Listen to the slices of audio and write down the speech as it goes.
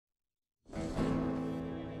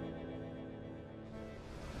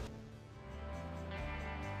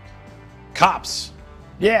Cops.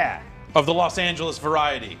 Yeah. Of the Los Angeles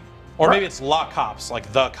variety. Or maybe it's La Cops,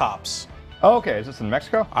 like the Cops. Oh, okay. Is this in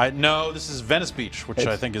Mexico? No, this is Venice Beach, which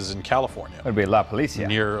I think is in California. It would be La Policia.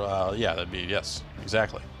 Near, yeah, that'd be, yes,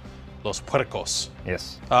 exactly. Los Puercos.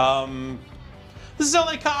 Yes. This is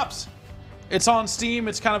LA Cops. It's on Steam.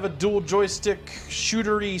 It's kind of a dual joystick,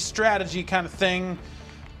 shootery strategy kind of thing.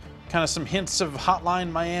 Kind of some hints of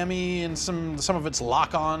Hotline Miami and some of its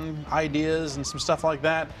lock-on ideas and some stuff like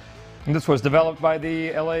that. And this was developed by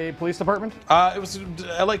the LA Police Department? It was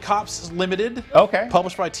LA Cops Limited. Okay.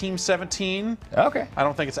 Published by Team 17. Okay. I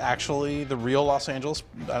don't think it's actually the real Los Angeles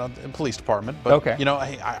Police Department, but okay. You know,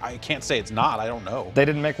 I can't say it's not. I don't know. They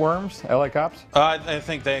didn't make Worms, LA Cops? I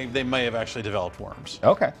think they may have actually developed Worms.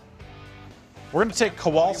 Okay. We're going to take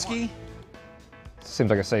Kowalski. Seems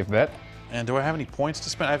like a safe bet. And do I have any points to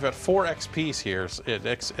spend? I've got 4 XPs here,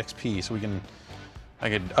 XP, so I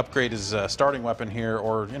could upgrade his starting weapon here,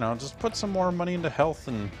 or you know, just put some more money into health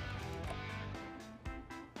and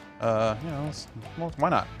you know, well, why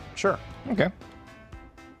not? Sure. Okay.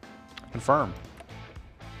 Confirm.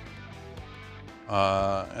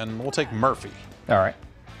 And we'll take Murphy. All right.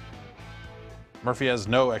 Murphy has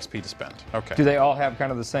no XP to spend. Okay. Do they all have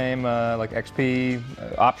kind of the same like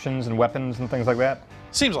XP options and weapons and things like that?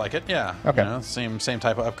 Seems like it, yeah. Okay. You know, same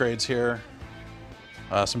type of upgrades here.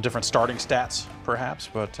 Some different starting stats, perhaps,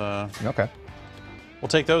 but okay. We'll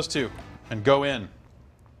take those 2 and go in.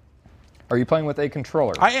 Are you playing with a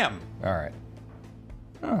controller? I am. All right.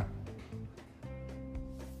 Huh.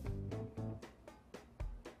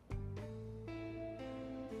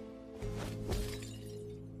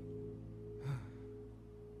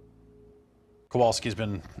 Kowalski's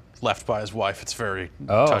been left by his wife. It's very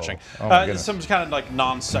touching. Oh some kind of like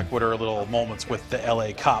non sequitur little moments with the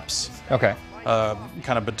LA Cops. Okay.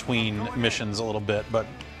 Kind of between missions a little bit, but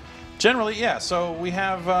generally, yeah. So we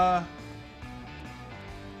have,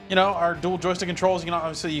 you know, our dual joystick controls. You know,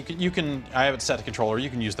 obviously you can. I have it set to controller.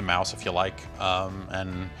 You can use the mouse if you like,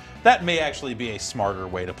 and that may actually be a smarter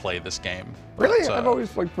way to play this game. Really? But, I've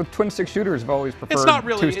always, like, with twin stick shooters, I've always preferred it's not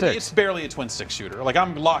really. 2 sticks. It's barely a twin stick shooter. Like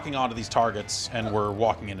I'm locking onto these targets and we're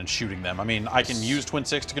walking in and shooting them. I mean, I can use twin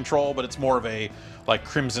sticks to control, but it's more of a like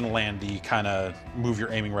Crimson Landy kind of move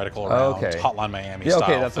your aiming reticle around, Hotline Miami style.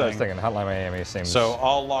 Okay, that's thing. what I was thinking. Hotline Miami seems. So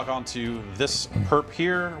I'll log onto this perp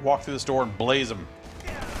here, walk through this door, and blaze them.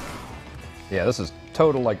 Yeah, this is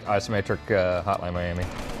total like isometric Hotline Miami.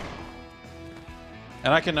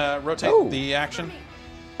 And I can rotate the action.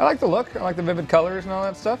 I like the look. I like the vivid colors and all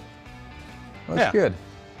that stuff. Looks good.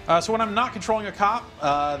 So when I'm not controlling a cop,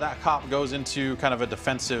 that cop goes into kind of a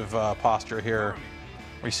defensive posture here.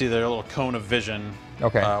 Where you see their little cone of vision.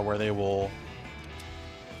 Okay. Where they will,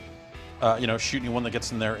 you know, shoot anyone that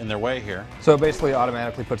gets in their way here. So it basically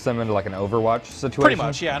automatically puts them into like an Overwatch situation? Pretty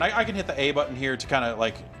much, yeah. And I can hit the A button here to kind of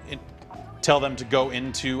like tell them to go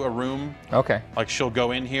into a room. Okay. Like she'll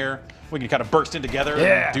go in here. We can kind of burst in together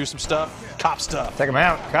and do some stuff. Cop stuff. Take them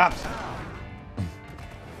out, cops.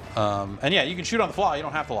 And yeah, you can shoot on the fly. You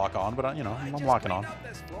don't have to lock on, but you know, I'm locking on.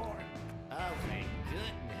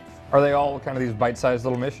 Are they all kind of these bite-sized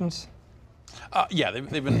little missions? Yeah,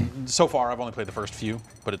 they've been, so far I've only played the first few,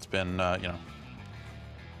 but it's been, you know.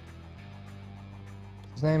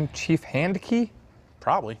 His name Chief Handkey?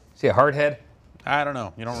 Probably. Is he a hardhead? I don't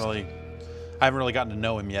know. I haven't really gotten to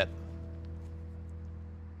know him yet.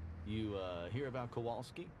 You hear about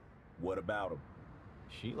Kowalski? What about him?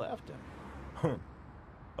 She left him.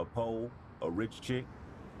 A pole, a rich chick.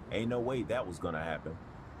 Ain't no way that was gonna happen.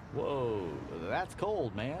 Whoa, that's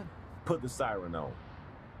cold, man. Put the siren on.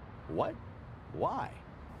 What? Why?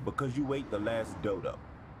 Because you ate the last dodo.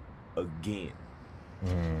 Again.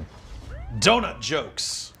 Donut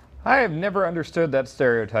jokes. I have never understood that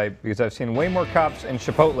stereotype because I've seen way more cops in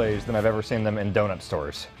Chipotles than I've ever seen them in donut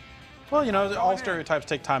stores. Well, you know, all stereotypes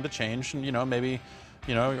take time to change, and you know, maybe,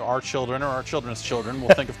 you know, our children or our children's children will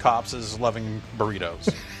think of cops as loving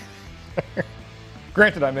burritos.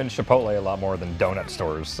 Granted, I'm in Chipotle a lot more than donut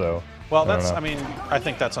stores, so. Well, I mean, I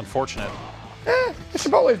think that's unfortunate.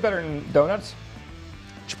 Chipotle's better than donuts.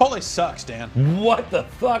 Chipotle sucks, Dan. What the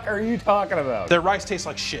fuck are you talking about? Their rice tastes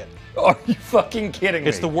like shit. Are you fucking kidding me?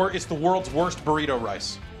 It's the world's worst burrito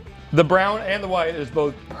rice. The brown and the white is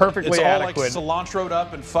both perfectly adequate. It's all like cilantroed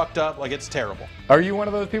up and fucked up. Like, it's terrible. Are you one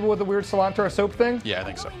of those people with the weird cilantro soap thing? Yeah, I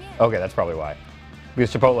think so. Okay, that's probably why.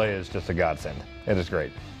 Because Chipotle is just a godsend. It is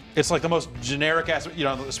great. It's like the most generic ass, you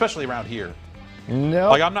know, especially around here. No.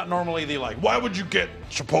 Like, I'm not normally the like, why would you get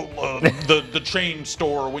Chipotle, the chain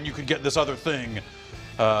store, when you could get this other thing?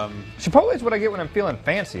 Chipotle is what I get when I'm feeling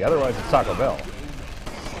fancy. Otherwise, it's Taco Bell.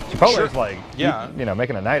 Chipotle is like, yeah, you know,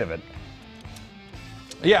 making a night of it.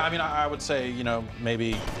 Yeah, I mean, I would say, you know,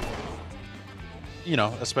 maybe, you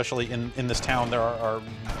know, especially in this town, there are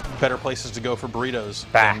better places to go for burritos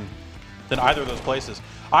than either of those places.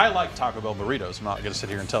 I like Taco Bell burritos. I'm not going to sit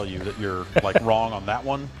here and tell you that you're like wrong on that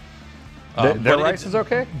one. Their rice is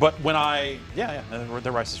okay? But when yeah,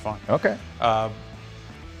 their rice is fine. Okay.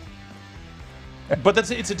 But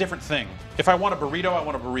it's a different thing. If I want a burrito, I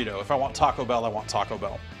want a burrito. If I want Taco Bell, I want Taco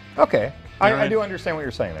Bell. Okay. You know I do understand what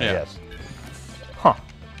you're saying there, Yeah. yes. Huh.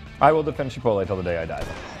 I will defend Chipotle till the day I die.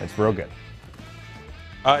 It's real good.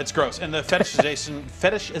 It's gross. And the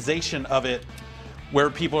fetishization of it, where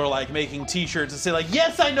people are like making T-shirts and say like,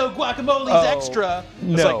 "Yes, I know guacamole's extra."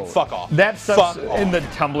 It's No. like, fuck off. That stuff's Fuck in off. the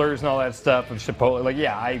tumblers and all that stuff of Chipotle. Like,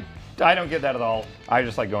 yeah, I don't get that at all. I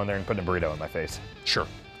just like going there and putting a burrito in my face. Sure.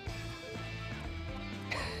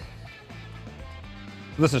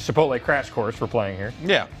 This is Chipotle Crash Course we're playing here.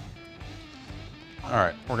 Yeah. All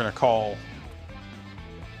right, we're gonna call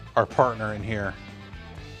our partner in here,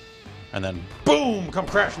 and then boom, come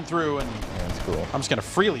crashing through, and That's cool. I'm just gonna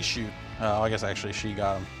freely shoot. I guess actually she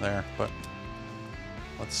got him there, but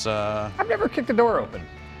let's. I've never kicked a door open.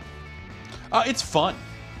 It's fun.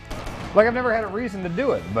 Like, I've never had a reason to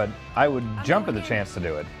do it, but I would jump at the chance to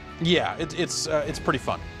do it. Yeah, it's pretty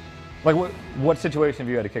fun. Like, what situation have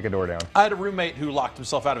you had to kick a door down? I had a roommate who locked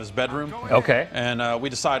himself out of his bedroom, Okay. and we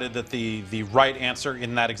decided that the right answer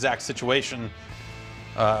in that exact situation,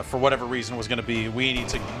 for whatever reason, was going to be we need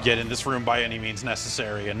to get in this room by any means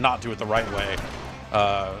necessary and not do it the right way.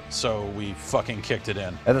 So we fucking kicked it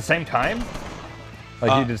in. At the same time?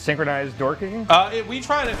 Like, you did synchronized door kicking? We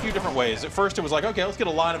tried it a few different ways. At first, it was like, okay, let's get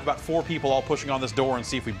a line of about 4 people all pushing on this door and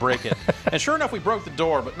see if we break it. And sure enough, we broke the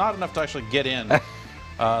door, but not enough to actually get in.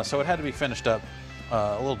 So it had to be finished up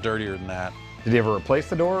a little dirtier than that. Did he ever replace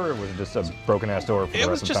the door, or was it just a broken-ass door for the It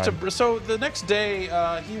was rest of the just time? so the next day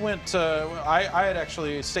he went. I had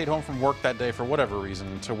actually stayed home from work that day for whatever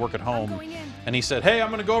reason to work at home, and he said, "Hey, I'm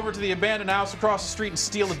going to go over to the abandoned house across the street and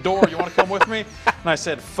steal a door. You want to come with me?" And I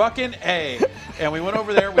said, "Fucking A!" And we went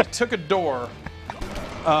over there. We took a door.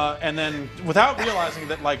 And then, without realizing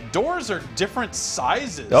that, like, doors are different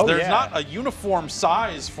sizes. Oh, There's yeah. not a uniform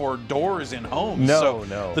size for doors in homes. No, so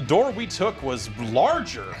no. The door we took was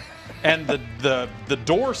larger, and the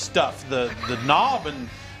door stuff, the knob and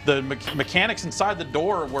the mechanics inside the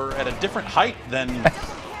door were at a different height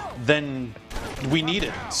than we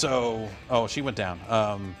needed. So, oh, she went down.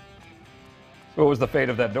 What was the fate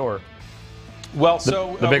of that door? Well,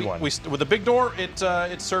 so the big we, one. with the big door, it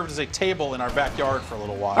served as a table in our backyard for a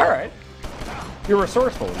little while. All right. You're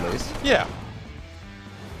resourceful, at least. Yeah.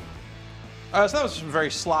 So that was some very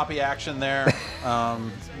sloppy action there.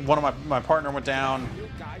 One of my partner went down.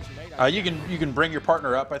 You can bring your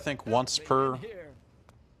partner up, I think, once per.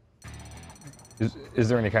 Is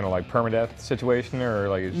there any kind of, like, permadeath situation, or,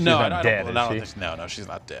 like, she's No, not dead, I don't is she? think. No, she's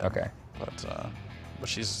not dead. Okay. But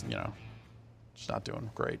she's she's not doing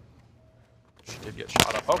great. She did get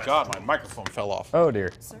shot up. Oh God, my microphone fell off. Oh,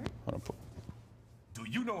 dear. Do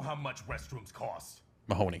you know how much restrooms cost?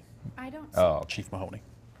 Mahoney, I don't. Oh. Chief Mahoney.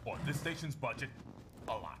 On this station's budget,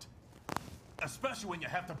 a lot. Especially when you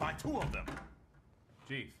have to buy 2 of them.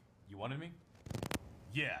 Chief, you wanted me?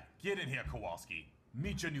 Yeah, get in here, Kowalski.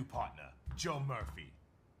 Meet your new partner, Joe Murphy.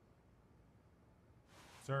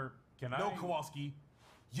 Sir, can I? No, Kowalski,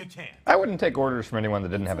 you can't. I wouldn't take orders from anyone that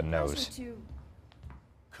didn't have a Pleasure nose. to-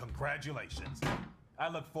 Congratulations. I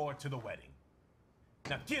look forward to the wedding.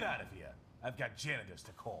 Now get out of here. I've got janitors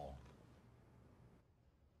to call.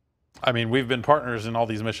 I mean, we've been partners in all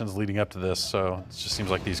these missions leading up to this, so it just seems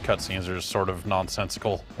like these cutscenes are just sort of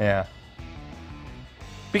nonsensical. Yeah.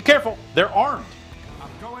 Be careful, they're armed. I'm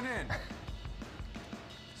going in.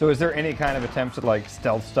 So is there any kind of attempts at, like,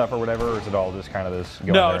 stealth stuff or whatever, or is it all just kind of this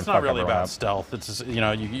going No, there it's and not fuck really everyone about up? stealth. It's just,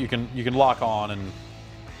 you can lock on and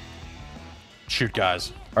shoot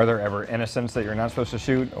guys. Are there ever innocents that you're not supposed to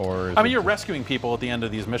shoot, or is I mean, it you're rescuing people at the end of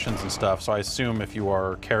these missions and stuff, so I assume if you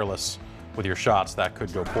are careless with your shots, that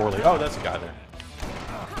could go poorly. Oh, that's a guy there.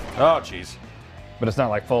 Oh, jeez. But it's not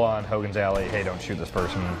like full-on Hogan's Alley, hey, don't shoot this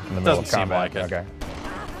person in the middle Doesn't of seem combat. like it. Okay.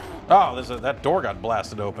 Oh, that door got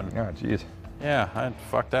blasted open. Oh, jeez. Yeah, I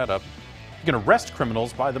fucked that up. You can arrest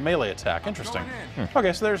criminals by the melee attack. Interesting.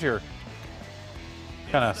 Okay, so there's your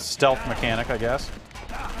kind of stealth mechanic, I guess.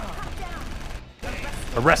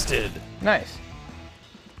 Arrested. Nice.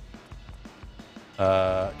 Can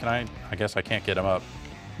I guess I can't get him up.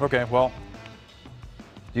 Okay, well,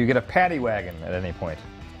 Do you get a paddy wagon at any point?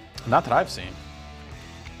 not that I've seen.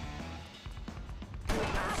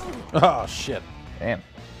 Oh, shit. Damn.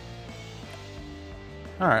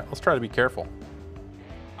 All right, let's try to be careful.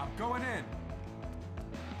 I'm going in.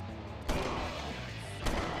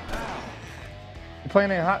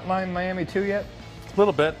 playing any Hotline Miami 2 yet? A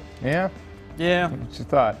little bit. Yeah? Yeah. What's your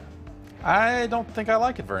thought? I don't think I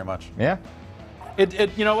like it very much. Yeah?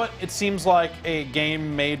 You know what? It seems like a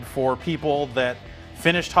game made for people that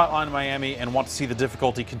finished Hotline Miami and want to see the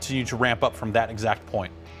difficulty continue to ramp up from that exact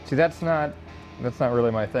point. See, that's not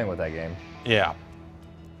really my thing with that game. Yeah.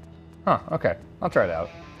 Huh, okay. I'll try it out.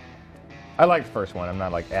 I liked the first one. I'm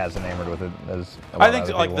not like as enamored with it as a lot I of think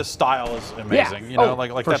other like people. the style is amazing. You know,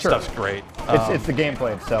 like for that sure. stuff's great. It's the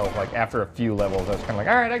gameplay itself. Like after a few levels, I was kind of like,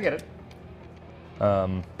 all right, I get it.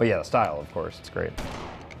 But yeah, the style, of course, it's great.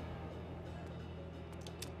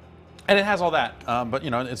 And it has all that, but you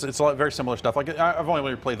know, it's a lot, very similar stuff. Like I've only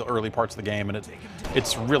really played the early parts of the game, and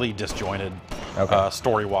it's really disjointed, Okay.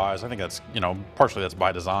 story-wise. I think that's partially that's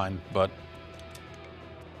by design, but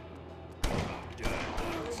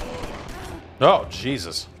oh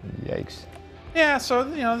Jesus, Yikes. yeah. So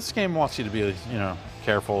this game wants you to be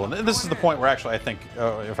careful, and this is the point where actually I think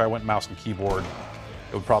if I went mouse and keyboard,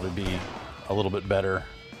 it would probably be a little bit better.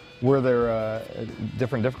 Were there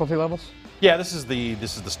different difficulty levels? Yeah, this is the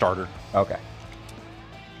starter. Okay.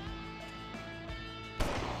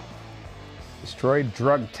 Destroy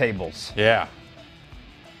drug tables. Yeah.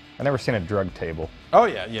 I've never seen a drug table. Oh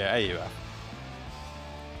yeah, you have.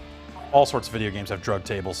 All sorts of video games have drug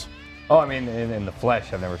tables. Oh, I mean, in the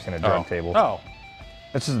flesh, I've never seen a drug table. Oh.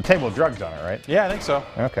 It's just a table with drugs on it, right? Yeah, I think so.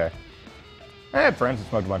 Okay. I had friends that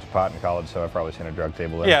smoked a bunch of pot in college, so I've probably seen a drug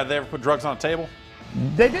table there. Yeah, they ever put drugs on a table?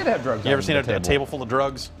 They did have drugs on You ever seen the a table full of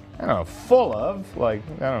drugs? I don't know, full of, like,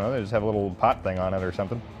 I don't know, they just have a little pot thing on it or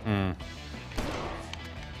something.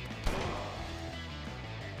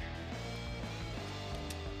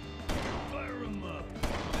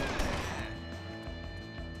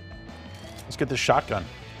 Let's get this shotgun.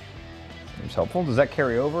 Seems helpful. Does that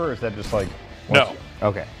carry over, or is that just like... No.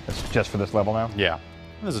 Okay, it's just for this level now? Yeah.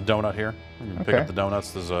 There's a donut here. You can pick Okay. up the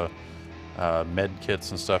donuts. There's med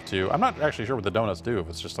kits and stuff too. I'm not actually sure what the donuts do, if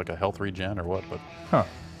it's just like a health regen or what, but Huh.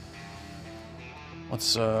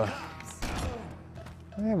 let's They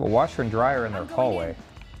have a washer and dryer in their hallway.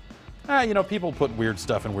 people put weird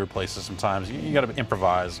stuff in weird places sometimes. You got to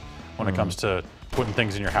improvise when it comes to putting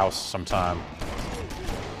things in your house sometime.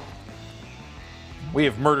 We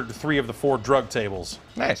have murdered 3 of the 4 drug tables.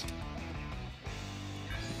 Nice.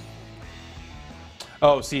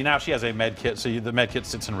 Oh, see, now she has a med kit, so the med kit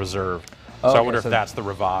sits in reserve. Oh, So I okay, wonder if so that's the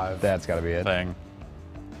revive That's got to be it. thing.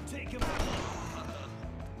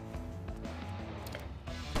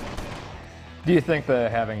 Do you think the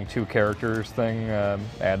having 2 characters thing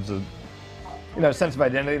adds a sense of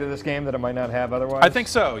identity to this game that it might not have otherwise? I think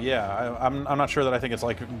so, yeah. I'm not sure that I think it's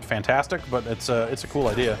like fantastic, but it's a cool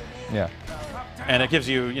idea. Yeah. And it gives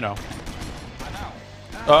you,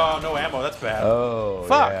 Oh, no ammo, that's bad. Oh,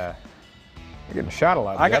 Fuck. yeah. You're getting shot a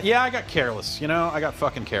lot. I Jeff. got careless, I got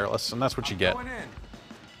fucking careless, and that's what you get. Going in.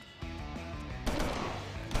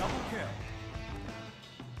 Double kill.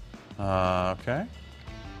 Okay.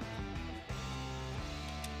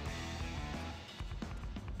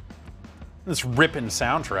 This ripping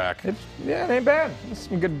soundtrack. It ain't bad. It's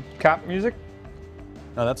some good cop music.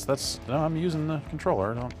 No, no, I'm using the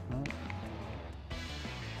controller. No.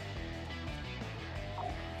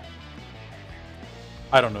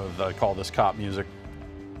 I don't know if I call this cop music.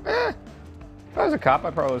 If I was a cop,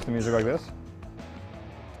 I'd probably listen to music like this.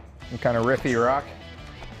 Some kind of riffy rock.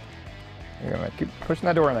 You're gonna keep pushing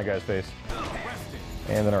that door in that guy's face.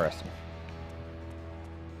 And then arrest him.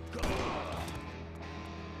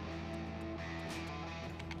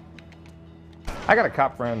 I got a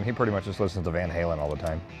cop friend, he pretty much just listens to Van Halen all the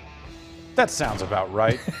time. That sounds about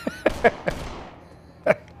right.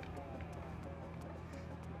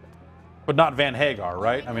 But not Van Hagar,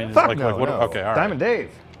 right? I mean, it's Fuck no, what? no. Okay, all right. Diamond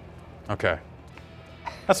Dave. Okay.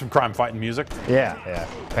 That's some crime fighting music. Yeah.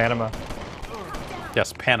 Panama.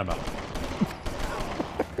 Yes, Panama.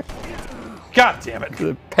 God damn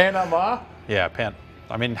it. Panama? Yeah,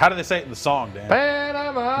 I mean, how do they say it in the song, Dan?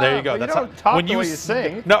 Panama. There you go. Well, That's you don't talk when the way you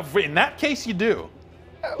sing. No, in that case, you do.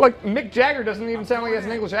 Like, Mick Jagger doesn't even sound like he has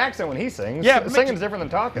an English accent when he sings. Yeah, but Singing's different than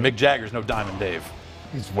talking. Mick Jagger's no Diamond Dave.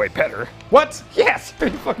 He's way better. What? Yes! Are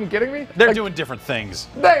you fucking kidding me? They're Like, doing different things.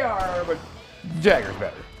 They are, but Jagger's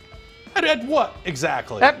better. At what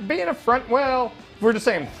exactly? That being a front, well, we're just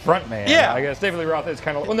saying frontman. Yeah. I guess David Lee Roth is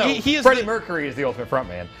kind of, well, no, He is Freddie the- Mercury is the ultimate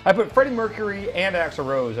frontman. I put Freddie Mercury and Axl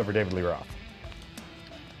Rose over David Lee Roth.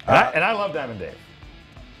 And I love Diamond Dave.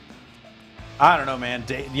 I don't know, man.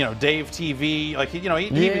 Dave TV, like he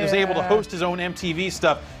was able to host his own MTV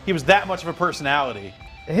stuff. He was that much of a personality.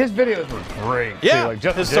 His videos were great. Yeah, too. Like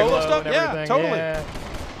Just his a solo Gigolo stuff, and yeah, everything. totally. Yeah.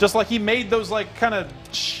 Just like he made those like kind of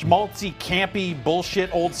schmaltzy, campy,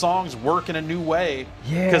 bullshit old songs work in a new way.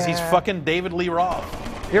 Yeah. Because he's fucking David Lee Roth.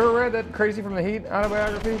 You ever read that Crazy from the Heat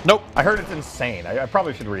autobiography? Nope. I heard it's insane. I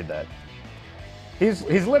probably should read that. He's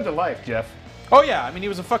lived a life, Jeff. Oh yeah, I mean he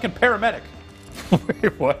was a fucking paramedic.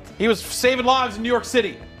 Wait, what? He was saving lives in New York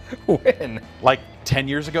City. When? Like 10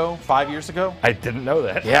 years ago, 5 years ago. I didn't know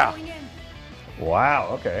that. Yeah. Wow,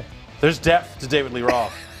 okay. There's depth to David Lee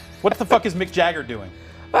Roth. What the fuck is Mick Jagger doing?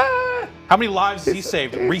 How many lives has he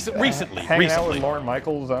saved recently? Hanging out with Lorne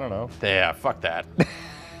Michaels, I don't know. Yeah, fuck that.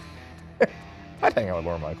 I'd hang out with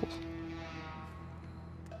Lorne Michaels.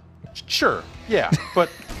 Sure, yeah, but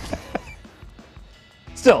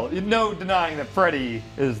Still, no denying that Freddie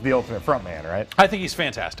is the ultimate frontman, right? I think he's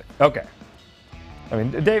fantastic. Okay. I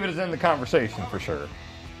mean, David is in the conversation for sure.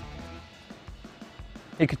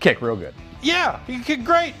 He could kick real good. Yeah, he can kick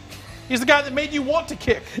great. He's the guy that made you want to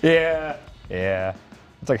kick. Yeah, yeah.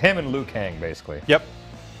 It's like him and Liu Kang, basically. Yep.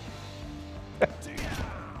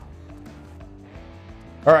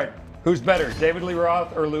 All right, who's better, David Lee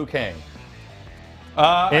Roth or Liu Kang?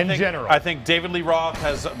 In general. I think David Lee Roth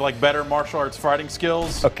has like better martial arts fighting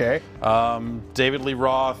skills. Okay. David Lee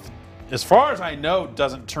Roth, as far as I know,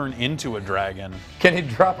 doesn't turn into a dragon. Can he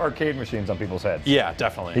drop arcade machines on people's heads? Yeah,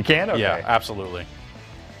 definitely. He can? Okay. Yeah, absolutely.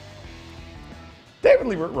 David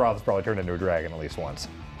Lee Roth has probably turned into a dragon at least once.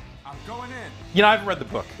 I'm going in. You know, I haven't read the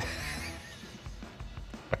book.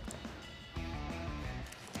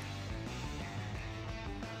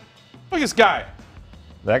 Look at this guy.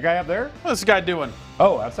 That guy up there? What's this guy doing?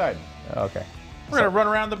 Oh, outside. Okay. We're going to run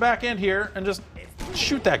around the back end here and just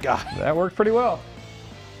shoot that guy. That worked pretty well.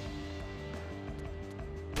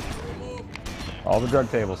 All the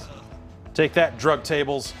drug tables. Take that, drug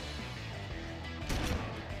tables.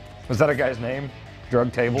 Was that a guy's name?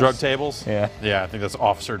 Drug tables? Drug tables? Yeah. Yeah, I think that's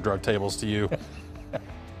Officer Drug Tables to you.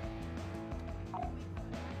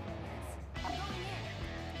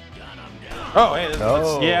 Oh, hey,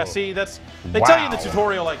 Oh. yeah, see, that's... They tell you in the Wow.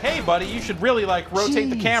 tutorial, like, hey, buddy, you should really, like, rotate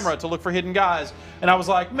the Jeez. camera to look for hidden guys. And I was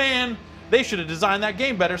like, man, they should have designed that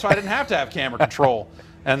game better so I didn't have to have camera control.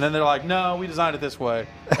 And then they're like, no, we designed it this way.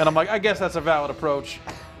 And I'm like, I guess that's a valid approach.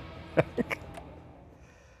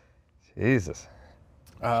 Jesus.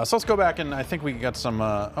 So let's go back and I think we got some,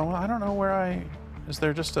 oh, I don't know where is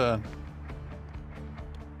there just a...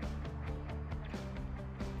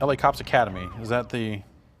 LA Cops Academy, is that the...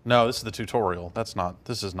 No, this is the tutorial. That's not,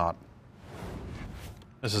 this is not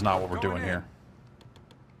what we're doing here.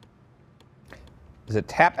 Is it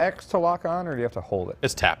tap X to lock on, or do you have to hold it?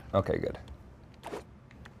 It's tap. Okay, good.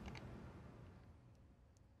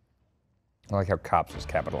 I like how cops is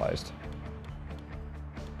capitalized.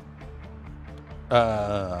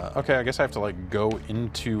 Okay, I guess I have to like go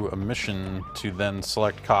into a mission to then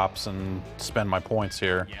select cops and spend my points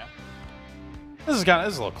here. Yeah. This is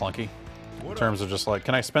a little clunky in terms of just like,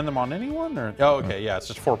 can I spend them on anyone? Or oh, okay, yeah, it's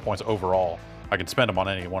just 4 points overall. I can spend them on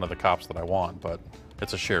any one of the cops that I want, but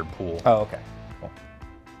it's a shared pool. Oh, okay. Cool.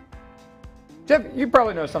 Jeff, you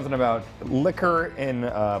probably know something about liquor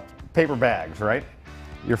in paper bags, right?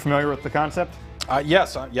 You're familiar with the concept?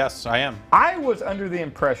 Yes, I am. I was under the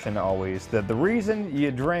impression always that the reason you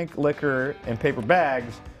drank liquor in paper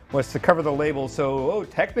bags was to cover the label, so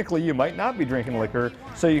technically you might not be drinking liquor,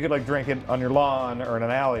 so you could like drink it on your lawn or in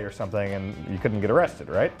an alley or something and you couldn't get arrested,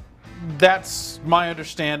 right? That's my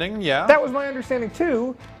understanding, yeah. That was my understanding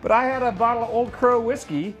too, but I had a bottle of Old Crow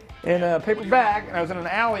whiskey in a paper bag and I was in an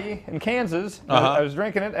alley in Kansas. I was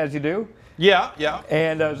drinking it, as you do. Yeah, yeah.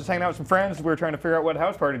 And I was just hanging out with some friends. We were trying to figure out what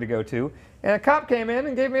house party to go to. And a cop came in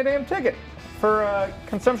and gave me a damn ticket for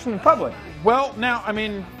consumption in public. Well, now, I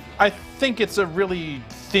mean, I think it's a really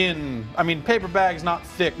thin, I mean, paper bag's not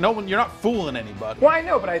thick. No one, you're not fooling anybody. Well, I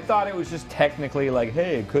know, but I thought it was just technically like,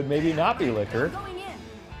 hey, it could maybe not be liquor.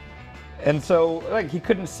 And so, like, he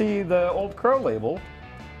couldn't see the Old Crow label,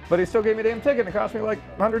 but he still gave me a damn ticket and it cost me like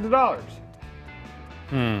hundreds of dollars.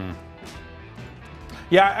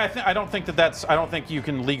 Yeah, I don't think I don't think you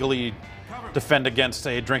can legally defend against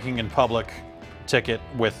a drinking in public ticket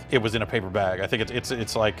with it was in a paper bag. I think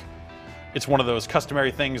it's like it's one of those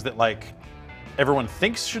customary things that like everyone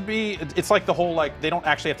thinks should be. It's like the whole like they don't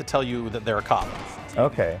actually have to tell you that they're a cop.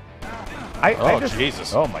 Okay.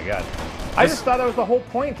 Jesus. Oh my God. I just thought that was the whole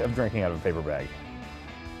point of drinking out of a paper bag.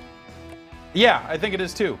 Yeah, I think it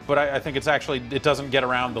is too. But I think it's actually it doesn't get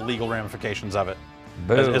around the legal ramifications of it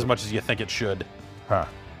as much as you think it should. Huh.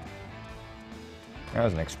 That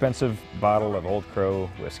was an expensive bottle of Old Crow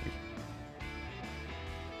whiskey.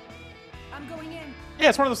 I'm going in. Yeah,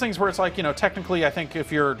 it's one of those things where it's like, you know, technically I think if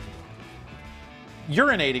you're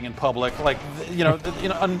urinating in public, like,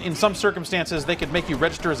 in some circumstances, they could make you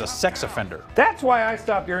register as a sex offender. That's why I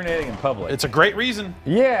stopped urinating in public. It's a great reason.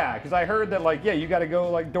 Yeah, because I heard that, like, yeah, you got to go,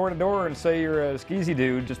 like, door to door and say you're a skeezy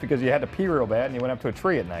dude just because you had to pee real bad and you went up to a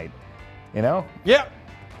tree at night. You know? Yeah.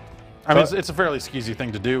 I mean, it's a fairly skeezy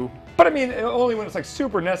thing to do. But I mean, only when it's like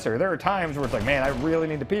super necessary. There are times where it's like, man, I really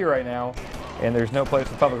need to pee right now, and there's no place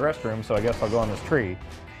for public restroom, so I guess I'll go on this tree.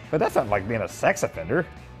 But that's not like being a sex offender.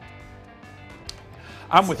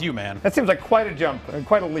 I'm with you, man. That seems like quite a jump,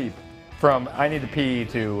 quite a leap from I need to pee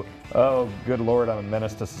to, oh, good Lord, I'm a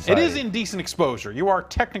menace to society. It is indecent exposure. You are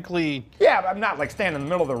technically... Yeah, but I'm not like standing in the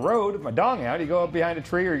middle of the road with my dong out. You go up behind a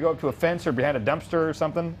tree or you go up to a fence or behind a dumpster or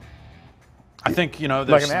something. I think,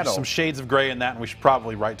 there's like some shades of gray in that, and we should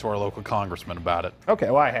probably write to our local congressman about it. Okay,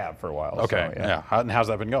 well, I have for a while. Okay, so, yeah. And how's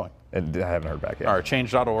that been going? And I haven't heard back yet. All right,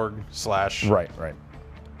 change.org/ Right.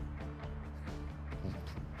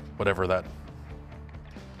 whatever that...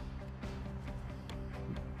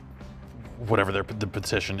 Whatever the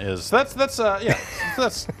petition is. That's that's...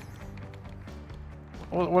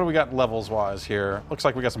 What do we got levels-wise here? Looks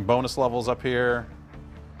like we got some bonus levels up here.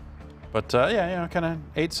 But kind of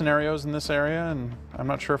 8 scenarios in this area, and I'm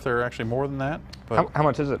not sure if there are actually more than that. But How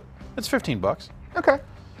much is it? it's $15. Okay. I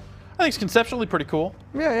think it's conceptually pretty cool,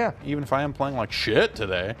 Yeah. even if I am playing like shit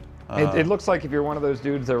today. It looks like if you're one of those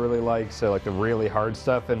dudes that really likes like the really hard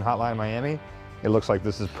stuff in Hotline Miami, it looks like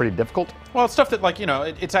this is pretty difficult. Well, it's stuff that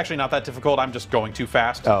it's actually not that difficult. I'm just going too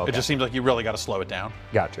fast. Oh, okay. It just seems like you really got to slow it down.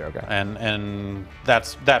 Gotcha. Okay. And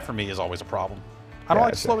that for me is always a problem. I don't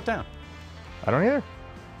like to Gotcha. slow it down. I don't either.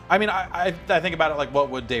 I mean, I think about it like, what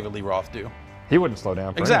would David Lee Roth do? He wouldn't slow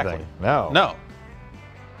down for Exactly. anything. No.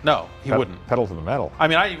 No, he wouldn't. Pedal to the metal. I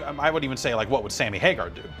mean, I would even say, like, what would Sammy Hagar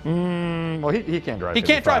do? Well, he can't drive 55. He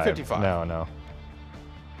can't drive 55.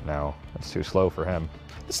 No, that's too slow for him.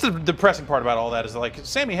 That's the depressing part about all that is, like,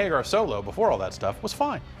 Sammy Hagar solo, before all that stuff, was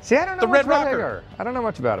fine. See, I don't know The much Red about Rocker. Hagar. I don't know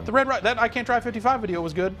much about him. The that I Can't Drive 55 video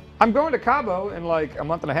was good. I'm going to Cabo in like a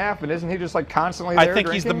month and a half, and isn't he just like constantly there I think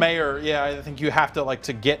he's the drinking? mayor. Yeah, I think you have to, like,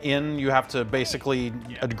 to get in, you have to basically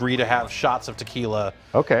agree to have shots of tequila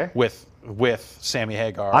Okay. with Sammy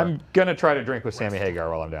Hagar. I'm going to try to drink with Sammy Hagar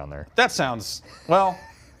while I'm down there. That sounds, well,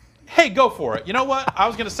 hey, go for it. You know what? I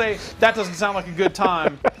was going to say that doesn't sound like a good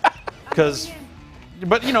time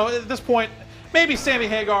but at this point, maybe Sammy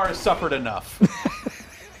Hagar has suffered enough.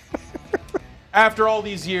 After all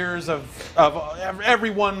these years of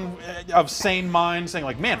everyone of sane mind saying,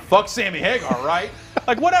 like, man, fuck Sammy Hagar, right?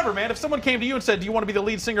 Like, whatever, man. If someone came to you and said, do you want to be the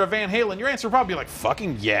lead singer of Van Halen? Your answer would probably be like,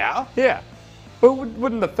 fucking yeah. Yeah. But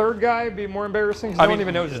wouldn't the third guy be more embarrassing? Because no one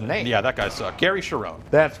even knows his name. Yeah, that guy sucked. Gary Sharon.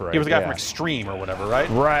 That's right. He was the guy yeah. from Extreme or whatever, right?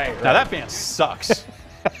 Right. Now that band sucks.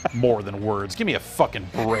 More than words. Give me a fucking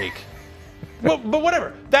break. But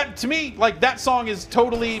whatever. That, to me, like, that song is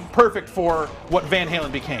totally perfect for what Van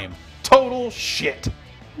Halen became. Total shit.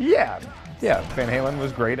 Yeah. Van Halen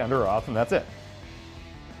was great under Roth, and that's it.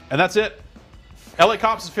 And that's it. LA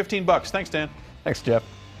Cops is $15. Thanks, Dan. Thanks, Jeff.